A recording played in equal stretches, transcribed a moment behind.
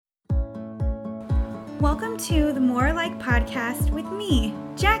Welcome to the More Like podcast with me,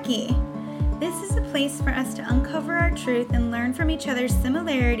 Jackie. This is a place for us to uncover our truth and learn from each other's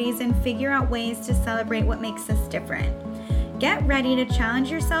similarities and figure out ways to celebrate what makes us different. Get ready to challenge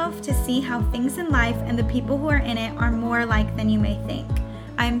yourself to see how things in life and the people who are in it are more alike than you may think.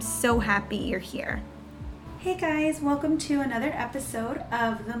 I'm so happy you're here. Hey guys, welcome to another episode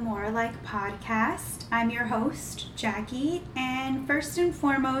of the More Like podcast. I'm your host, Jackie, and first and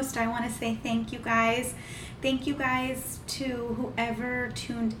foremost, I want to say thank you guys. Thank you guys to whoever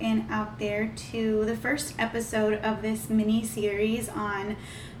tuned in out there to the first episode of this mini series on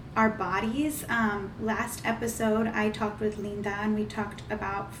our bodies. Last episode, I talked with Linda and we talked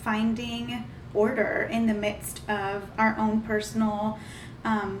about finding order in the midst of our own personal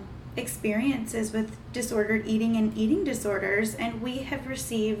experiences with disordered eating and eating disorders, and we have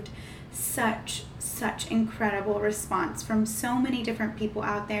received such incredible response from so many different people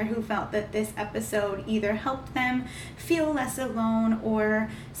out there who felt that this episode either helped them feel less alone or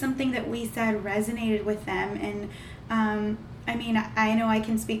something that we said resonated with them. And I know I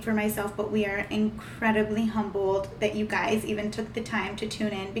can speak for myself, but we are incredibly humbled that you guys even took the time to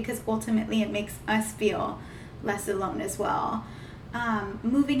tune in, because ultimately it makes us feel less alone as well.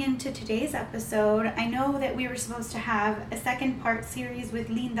 Moving into today's episode, I know that we were supposed to have a second part series with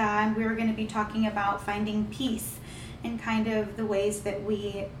Linda, and we were going to be talking about finding peace and kind of the ways that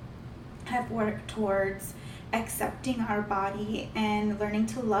we have worked towards accepting our body and learning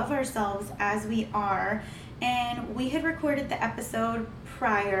to love ourselves as we are. And we had recorded the episode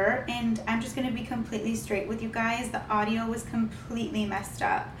prior, and I'm just going to be completely straight with you guys. The audio was completely messed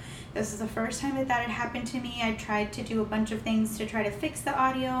up. This is the first time that had happened to me. I tried to do a bunch of things to try to fix the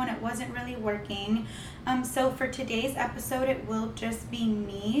audio, and it wasn't really working. So for today's episode, it will just be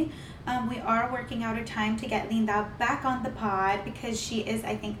me. We are working out a time to get Linda back on the pod because she is,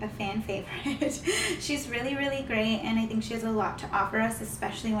 I think, a fan favorite. She's really, really great, and I think she has a lot to offer us,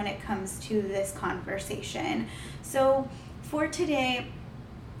 especially when it comes to this conversation. So for today,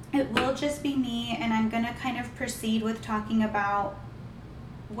 it will just be me, and I'm going to kind of proceed with talking about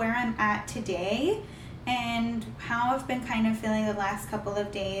where I'm at today and how I've been kind of feeling the last couple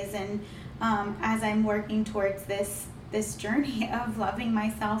of days, and as I'm working towards this journey of loving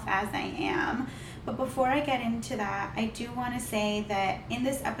myself as I am. But before I get into that, I do want to say that in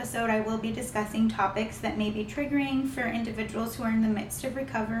this episode I will be discussing topics that may be triggering for individuals who are in the midst of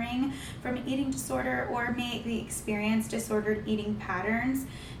recovering from an eating disorder or may experience disordered eating patterns.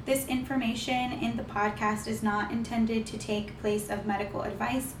 This information in the podcast is not intended to take place of medical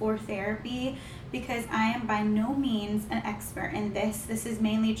advice or therapy, because I am by no means an expert in this. This is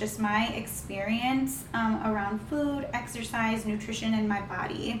mainly just my experience around food, exercise, nutrition, and my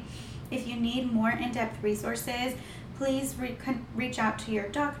body. If you need more in-depth resources, please reach out to your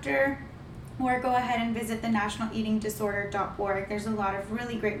doctor or go ahead and visit the nationaleatingdisorder.org. There's a lot of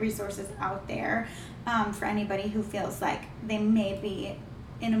really great resources out there for anybody who feels like they may be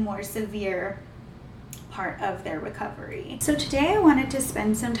in a more severe part of their recovery. So today I wanted to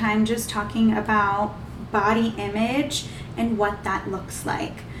spend some time just talking about body image and what that looks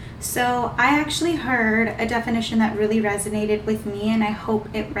like. So I actually heard a definition that really resonated with me, and I hope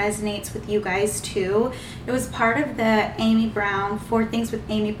it resonates with you guys too. It was part of the Amy Brown, 4 Things with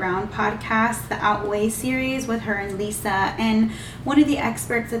Amy Brown podcast, the Outweigh series with her and Lisa. And one of the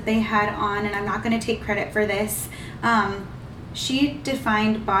experts that they had on, and I'm not going to take credit for this, she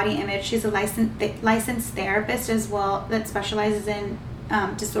defined body image. She's a licensed therapist as well that specializes in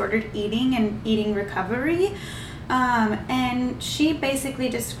disordered eating and eating recovery. And she basically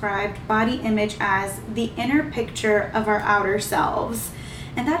described body image as the inner picture of our outer selves.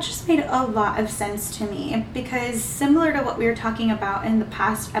 And that just made a lot of sense to me, because similar to what we were talking about in the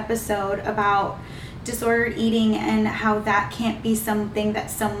past episode about disordered eating and how that can't be something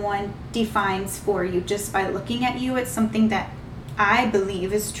that someone defines for you just by looking at you. It's something that I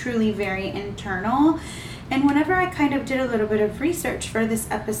believe is truly very internal. And whenever I kind of did a little bit of research for this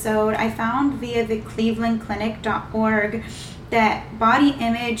episode, I found via the clevelandclinic.org that body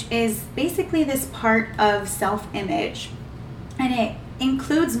image is basically this part of self-image. And it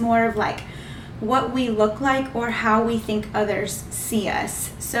includes more of like what we look like or how we think others see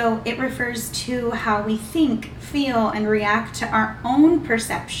us. So it refers to how we think, feel, and react to our own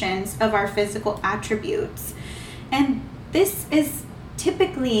perceptions of our physical attributes. And this is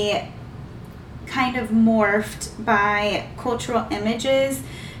typically kind of morphed by cultural images,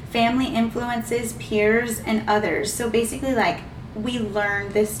 family influences, peers, and others. So basically, like, we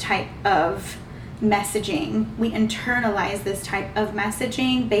learn this type of messaging. We internalize this type of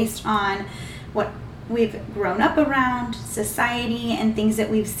messaging based on what we've grown up around, society, and things that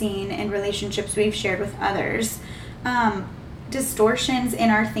we've seen in relationships we've shared with others. Distortions in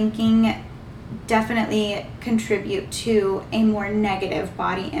our thinking definitely contribute to a more negative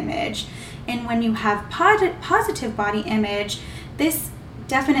body image. And when you have positive body image, this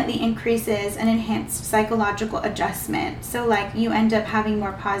definitely increases an enhanced psychological adjustment. So like you end up having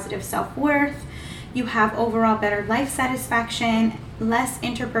more positive self-worth, you have overall better life satisfaction, less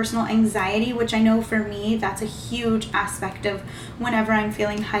interpersonal anxiety, which I know for me, that's a huge aspect of whenever I'm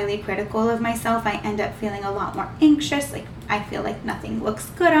feeling highly critical of myself. I end up feeling a lot more anxious. Like I feel like nothing looks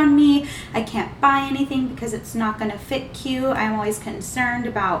good on me. I can't buy anything because it's not going to fit cute. I'm always concerned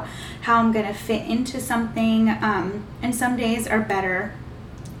about how I'm going to fit into something. And some days are better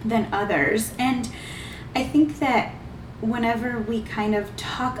than others. And I think that whenever we kind of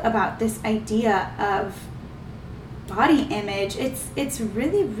talk about this idea of body image, it's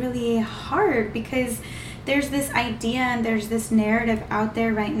really, really hard because there's this idea and there's this narrative out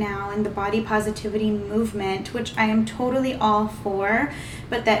there right now in the body positivity movement, which I am totally all for,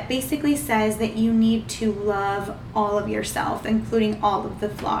 but that basically says that you need to love all of yourself, including all of the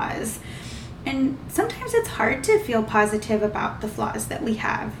flaws. And sometimes it's hard to feel positive about the flaws that we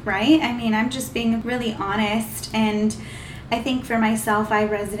have, right? I mean, I'm just being really honest, and I think for myself, I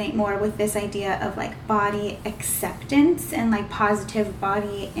resonate more with this idea of like body acceptance and like positive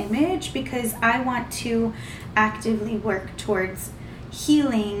body image, because I want to actively work towards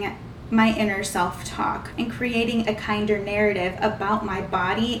healing my inner self-talk and creating a kinder narrative about my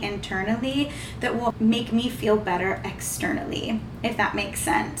body internally that will make me feel better externally, if that makes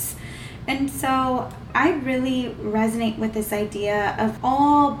sense. And so I really resonate with this idea of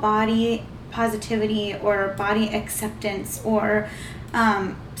all body positivity or body acceptance or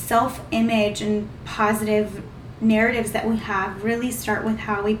self-image and positive narratives that we have really start with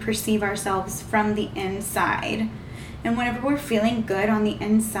how we perceive ourselves from the inside. And whenever we're feeling good on the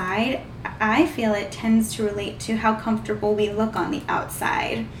inside, I feel it tends to relate to how comfortable we look on the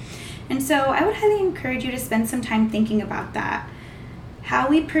outside. And so I would highly encourage you to spend some time thinking about that. How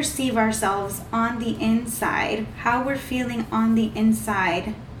we perceive ourselves on the inside, how we're feeling on the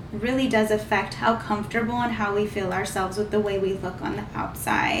inside, really does affect how comfortable and how we feel ourselves with the way we look on the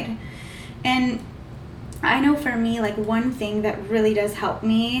outside. And I know for me, like one thing that really does help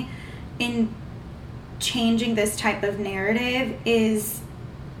me in changing this type of narrative is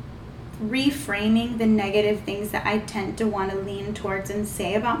reframing the negative things that I tend to want to lean towards and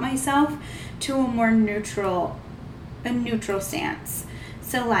say about myself to a more neutral stance.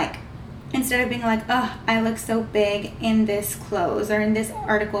 So like, instead of being like, oh, I look so big in this clothes or in this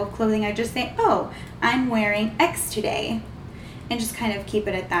article of clothing, I just say, oh, I'm wearing X today, and just kind of keep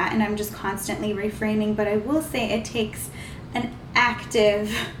it at that. And I'm just constantly reframing, but I will say it takes an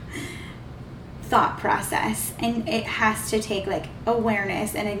active thought process, and it has to take like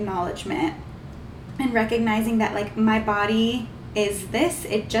awareness and acknowledgement and recognizing that like my body is this,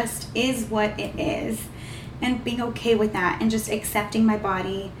 it just is what it is, and being okay with that and just accepting my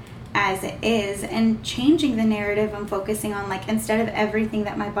body as it is, and changing the narrative and focusing on like, instead of everything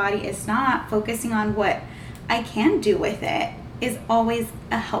that my body is not, focusing on what I can do with it is always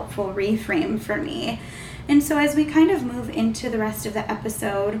a helpful reframe for me. And so as we kind of move into the rest of the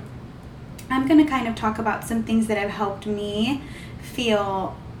episode, I'm going to kind of talk about some things that have helped me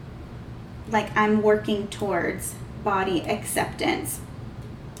feel like I'm working towards body acceptance.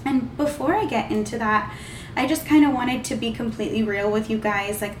 And before I get into that, I just kind of wanted to be completely real with you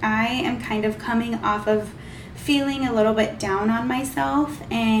guys. Like I am kind of coming off of feeling a little bit down on myself,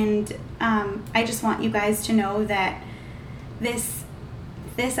 and I just want you guys to know that this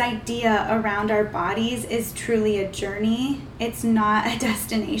idea around our bodies is truly a journey. It's not a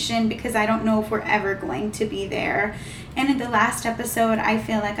destination, because I don't know if we're ever going to be there. And in the last episode, I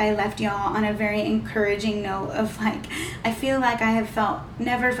feel like I left y'all on a very encouraging note of like, I feel like I have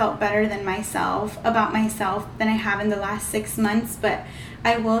never felt better than about myself than I have in the last 6 months. But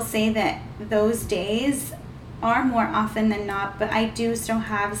I will say that those days are more often than not, but I do still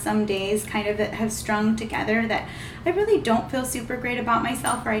have some days kind of that have strung together that I really don't feel super great about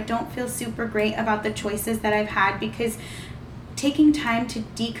myself, or I don't feel super great about the choices that I've had, because taking time to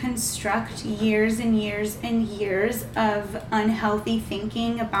deconstruct years and years and years of unhealthy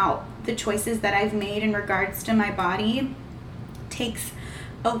thinking about the choices that I've made in regards to my body takes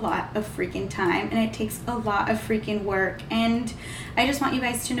a lot of freaking time, and it takes a lot of freaking work. And I just want you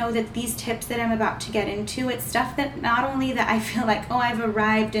guys to know that these tips that I'm about to get into, it's stuff that not only that I feel like, oh, I've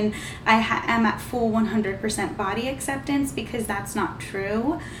arrived and I am at full 100% body acceptance, because that's not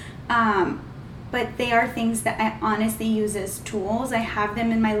true. but they are things that I honestly use as tools. I have them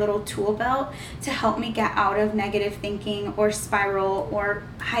in my little tool belt to help me get out of negative thinking or spiral or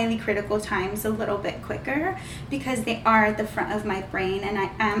highly critical times a little bit quicker, because they are at the front of my brain, and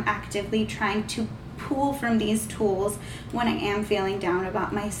I am actively trying to pull from these tools when I am feeling down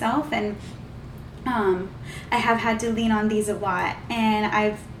about myself. And I have had to lean on these a lot, and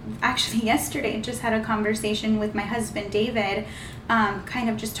I've actually yesterday just had a conversation with my husband David, kind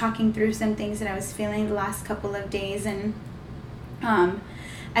of just talking through some things that I was feeling the last couple of days, and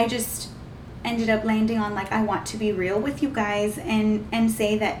I just ended up landing on, like, I want to be real with you guys and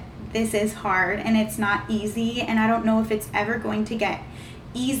say that this is hard and it's not easy, and I don't know if it's ever going to get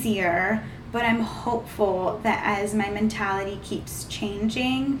easier, but I'm hopeful that as my mentality keeps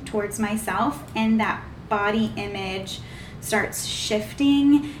changing towards myself and that body image starts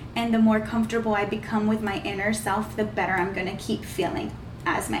shifting, and the more comfortable I become with my inner self, the better I'm going to keep feeling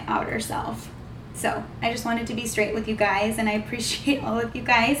as my outer self. So I just wanted to be straight with you guys, and I appreciate all of you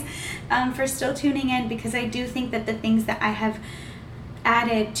guys for still tuning in, because I do think that the things that I have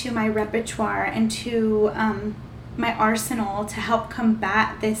added to my repertoire and to my arsenal to help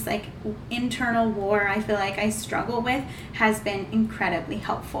combat this like internal war I feel like I struggle with has been incredibly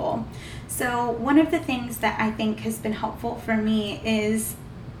helpful. So one of the things that I think has been helpful for me is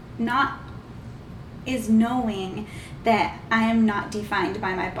knowing that I am not defined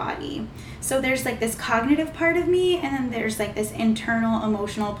by my body. So there's like this cognitive part of me, and then there's like this internal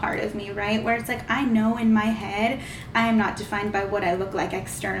emotional part of me, right? Where it's like, I know in my head I am not defined by what I look like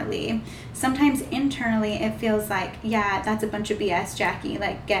externally. Sometimes internally it feels like, yeah, that's a bunch of BS, Jackie,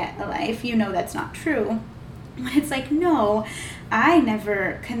 like, get a life. You know that's not true. But it's like, no, I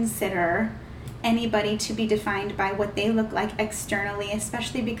never consider anybody to be defined by what they look like externally,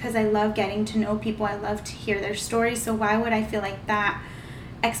 especially because I love getting to know people. I love to hear their stories. So why would I feel like that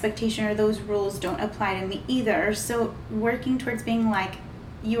expectation or those rules don't apply to me either? So working towards being like,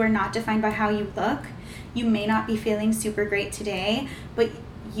 you are not defined by how you look. You may not be feeling super great today, but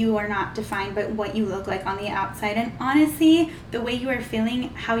you are not defined by what you look like on the outside. And honestly, the way you are feeling,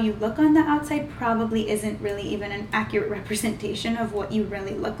 how you look on the outside probably isn't really even an accurate representation of what you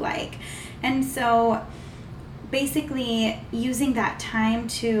really look like. And so basically using that time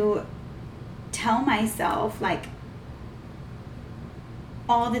to tell myself like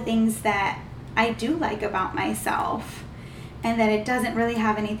all the things that I do like about myself, and that it doesn't really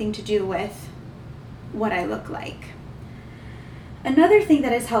have anything to do with what I look like. Another thing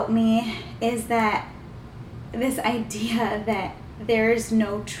that has helped me is that this idea that there is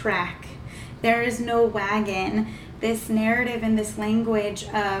no track, there is no wagon, this narrative and this language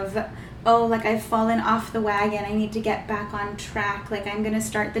of, oh, like I've fallen off the wagon, I need to get back on track, like I'm gonna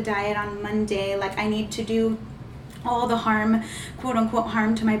start the diet on Monday, like I need to do all the harm, quote unquote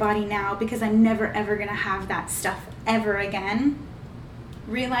harm to my body now, because I'm never ever gonna have that stuff ever again.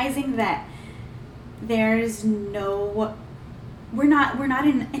 Realizing that there's no, we're not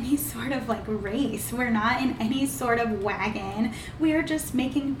in any sort of like race, we're not in any sort of wagon, we are just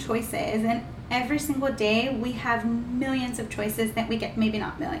making choices, and every single day we have millions of choices that we get, maybe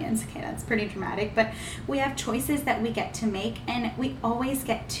not millions, okay, that's pretty dramatic, but we have choices that we get to make, and we always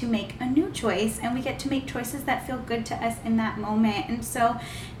get to make a new choice, and we get to make choices that feel good to us in that moment. And so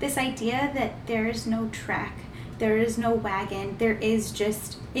this idea that there is no track, there is no wagon, it is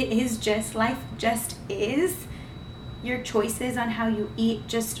just, life just is, your choices on how you eat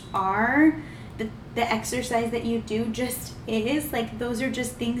just are, the exercise that you do just is, like those are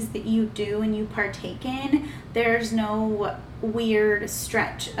just things that you do and you partake in. There's no weird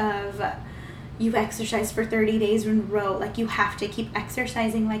stretch of you exercise for 30 days in a row, like you have to keep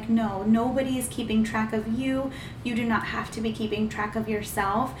exercising. Like, no, nobody is keeping track of you. You do not have to be keeping track of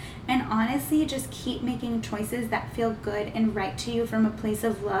yourself. And honestly, just keep making choices that feel good and right to you from a place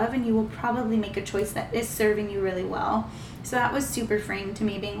of love, and you will probably make a choice that is serving you really well. So that was super freeing to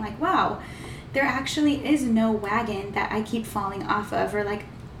me, being like, wow, there actually is no wagon that I keep falling off of, or like,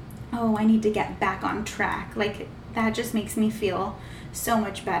 oh, I need to get back on track. Like, that just makes me feel so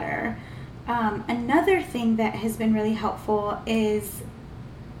much better. Another thing that has been really helpful is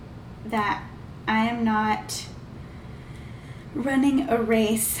that I am not running a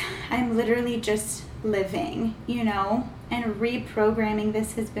race. I'm literally just living, and reprogramming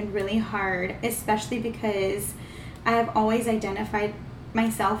this has been really hard, especially because I have always identified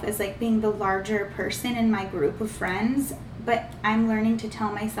myself as like being the larger person in my group of friends, but I'm learning to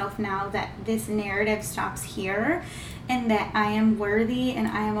tell myself now that this narrative stops here, and that I am worthy and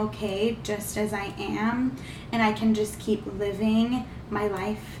I am okay just as I am, and I can just keep living my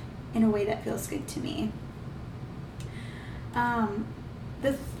life in a way that feels good to me.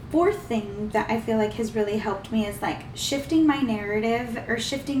 The fourth thing that I feel like has really helped me is like shifting my narrative or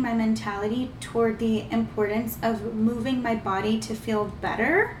shifting my mentality toward the importance of moving my body to feel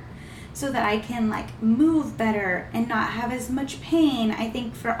better so that I can like move better and not have as much pain. I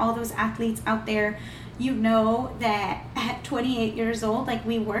think for all those athletes out there, you know that at 28 years old, like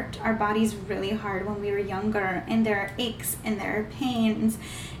we worked our bodies really hard when we were younger, and there are aches and there are pains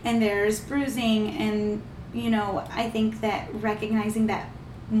and there's bruising. And, you know, I think that recognizing that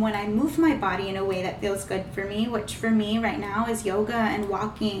when I move my body in a way that feels good for me, which for me right now is yoga and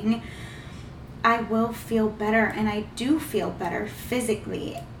walking, I will feel better, and I do feel better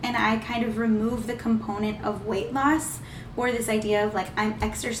physically. And I kind of remove the component of weight loss, or this idea of like I'm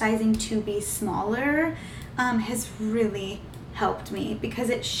exercising to be smaller, has really helped me, because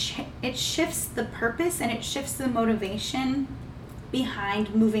it shifts the purpose and it shifts the motivation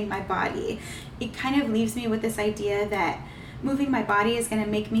behind moving my body. It kind of leaves me with this idea that moving my body is going to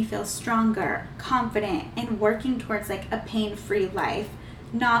make me feel stronger, confident, and working towards like a pain-free life.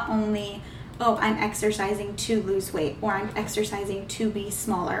 Not only, oh, I'm exercising to lose weight, or I'm exercising to be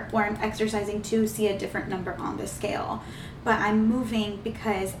smaller, or I'm exercising to see a different number on the scale, but I'm moving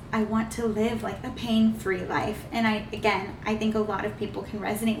because I want to live like a pain-free life. And I think a lot of people can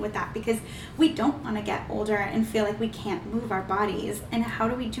resonate with that, because we don't want to get older and feel like we can't move our bodies. And how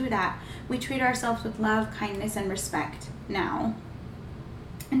do we do that? We treat ourselves with love, kindness, and respect now.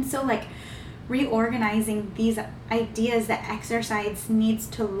 And so like reorganizing these ideas that exercise needs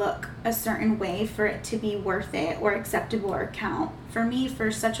to look a certain way for it to be worth it or acceptable or count. For me,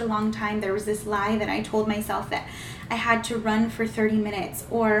 for such a long time, there was this lie that I told myself that I had to run for 30 minutes,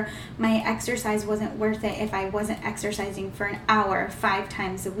 or my exercise wasn't worth it if I wasn't exercising for an hour 5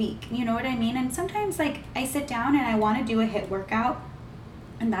 times a week. You know what I mean? And sometimes like I sit down and I want to do a HIIT workout,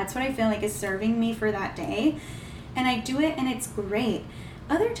 and that's what I feel like is serving me for that day, and I do it and it's great.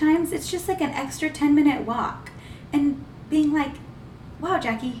 Other times it's just like an extra 10-minute walk, and being like, wow,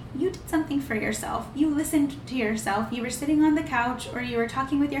 Jackie, you did something for yourself. You listened to yourself. You were sitting on the couch, or you were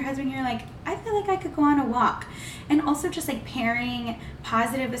talking with your husband. You're like, I feel like I could go on a walk. And also just like pairing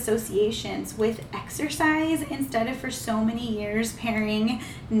positive associations with exercise, instead of for so many years pairing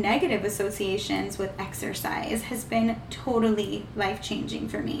negative associations with exercise, has been totally life-changing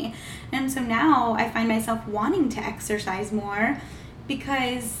for me. And so now I find myself wanting to exercise more,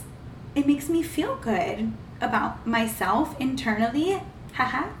 because it makes me feel good about myself internally,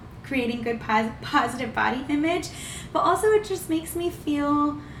 creating good positive body image, but also it just makes me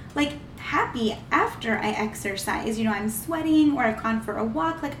feel like happy after I exercise. You know, I'm sweating, or I've gone for a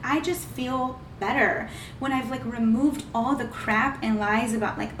walk, like I just feel better when I've like removed all the crap and lies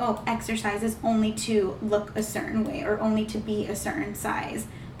about like, oh, exercise is only to look a certain way or only to be a certain size.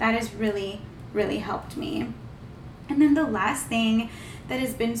 That has really, really helped me. And then the last thing that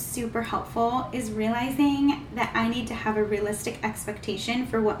has been super helpful is realizing that I need to have a realistic expectation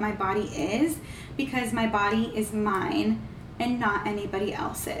for what my body is, because my body is mine and not anybody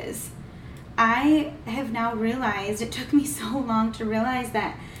else's. I have now realized, it took me so long to realize,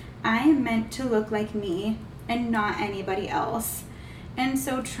 that I am meant to look like me and not anybody else. And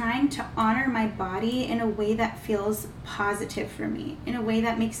so trying to honor my body in a way that feels positive for me, in a way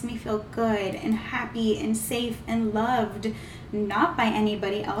that makes me feel good and happy and safe and loved, not by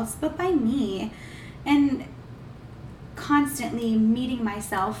anybody else, but by me. And constantly meeting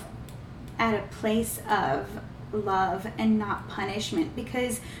myself at a place of love and not punishment,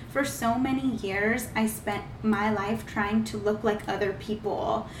 because for so many years I spent my life trying to look like other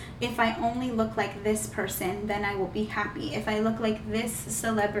people. If I only look like this person, then I will be happy. If I look like this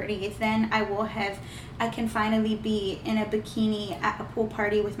celebrity, then I can finally be in a bikini at a pool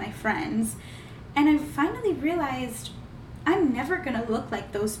party with my friends. And I finally realized I'm never going to look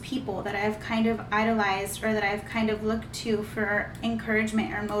like those people that I've kind of idolized, or that I've kind of looked to for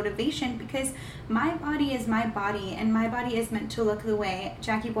encouragement or motivation, because my body is my body, and my body is meant to look the way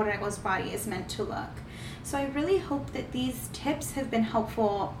Jackie Borrego's body is meant to look. So I really hope that these tips have been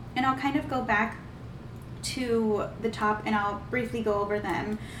helpful, and I'll kind of go back to the top and I'll briefly go over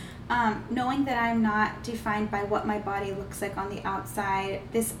them. Knowing that I'm not defined by what my body looks like on the outside,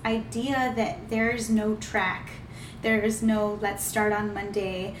 this idea that there's no track, there is no let's start on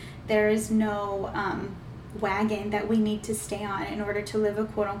Monday, there is no wagon that we need to stay on in order to live a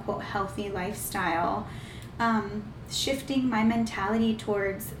quote-unquote healthy lifestyle. Shifting my mentality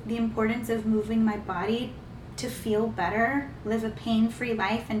towards the importance of moving my body to feel better, live a pain-free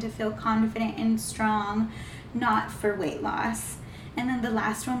life, and to feel confident and strong, not for weight loss. And then the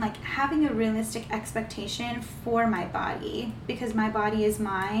last one, like having a realistic expectation for my body, because my body is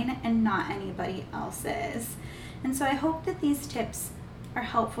mine and not anybody else's. And so I hope that these tips are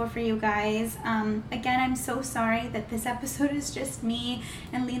helpful for you guys. Again, I'm so sorry that this episode is just me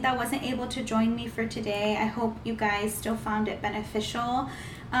and Linda wasn't able to join me for today. I hope you guys still found it beneficial.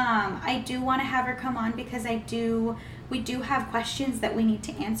 I do want to have her come on because we do have questions that we need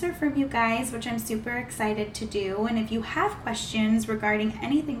to answer from you guys, which I'm super excited to do. And if you have questions regarding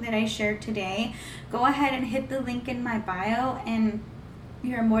anything that I shared today, go ahead and hit the link in my bio, and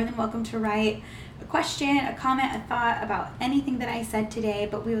you're more than welcome to write a question, a comment, a thought about anything that I said today,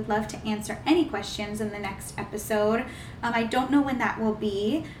 but we would love to answer any questions in the next episode. I don't know when that will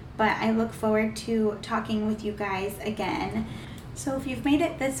be, but I look forward to talking with you guys again. So if you've made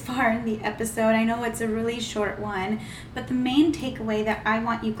it this far in the episode, I know it's a really short one, but the main takeaway that I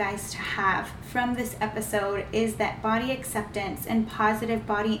want you guys to have from this episode is that body acceptance and positive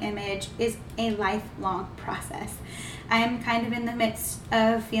body image is a lifelong process. I am kind of in the midst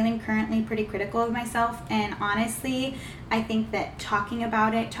of feeling currently pretty critical of myself, and honestly, I think that talking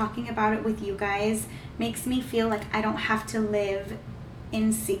about it with you guys makes me feel like I don't have to live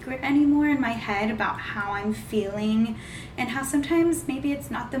in secret anymore in my head about how I'm feeling and how sometimes maybe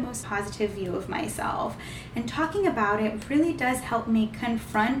it's not the most positive view of myself. And talking about it really does help me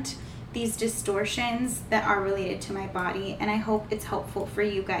confront these distortions that are related to my body, and I hope it's helpful for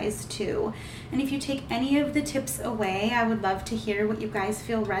you guys too. And if you take any of the tips away, I would love to hear what you guys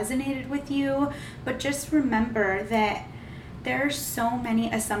feel resonated with you. But just remember that there are so many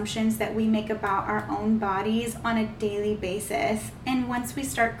assumptions that we make about our own bodies on a daily basis. And once we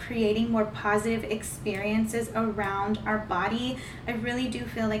start creating more positive experiences around our body, I really do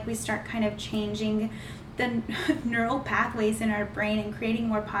feel like we start kind of changing the neural pathways in our brain and creating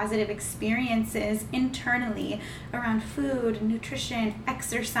more positive experiences internally around food, nutrition,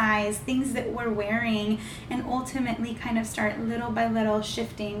 exercise, things that we're wearing, and ultimately kind of start little by little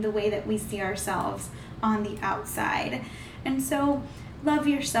shifting the way that we see ourselves on the outside. And so love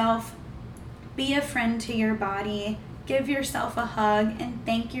yourself, be a friend to your body, give yourself a hug, and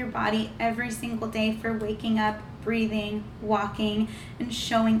thank your body every single day for waking up, breathing, walking, and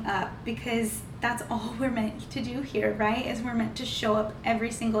showing up, because that's all we're meant to do here, right? Is we're meant to show up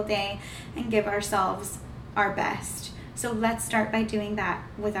every single day and give ourselves our best. So let's start by doing that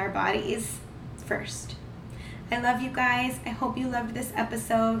with our bodies first. I love you guys. I hope you loved this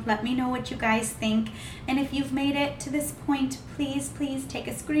episode. Let me know what you guys think. And if you've made it to this point, please take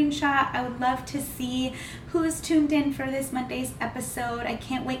a screenshot. I would love to see who's tuned in for this Monday's episode. I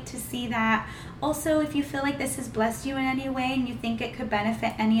can't wait to see that. Also, if you feel like this has blessed you in any way and you think it could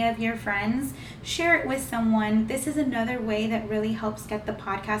benefit any of your friends, share it with someone. This is another way that really helps get the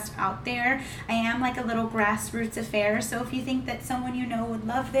podcast out there. I am like a little grassroots affair, so if you think that someone you know would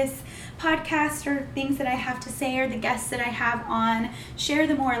love this podcast or things that I have to say or the guests that I have on, share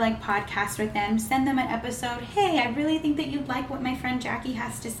the More Like podcast with them. Send them an episode. Hey, I really think that you'd like what my friend Jackie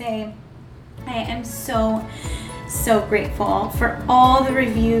has to say. I am so grateful for all the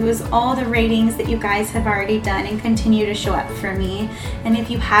reviews, all the ratings that you guys have already done and continue to show up for me. And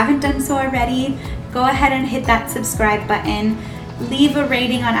if you haven't done so already, go ahead and hit that subscribe button. Leave a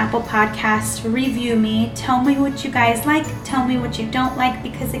rating on Apple Podcasts, review me, tell me what you guys like, tell me what you don't like,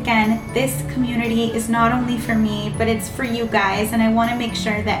 because again, this community is not only for me, but it's for you guys, and I want to make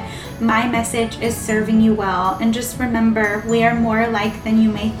sure that my message is serving you well. And just remember, we are more alike than you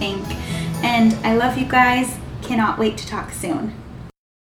may think. And I love you guys. Cannot wait to talk soon.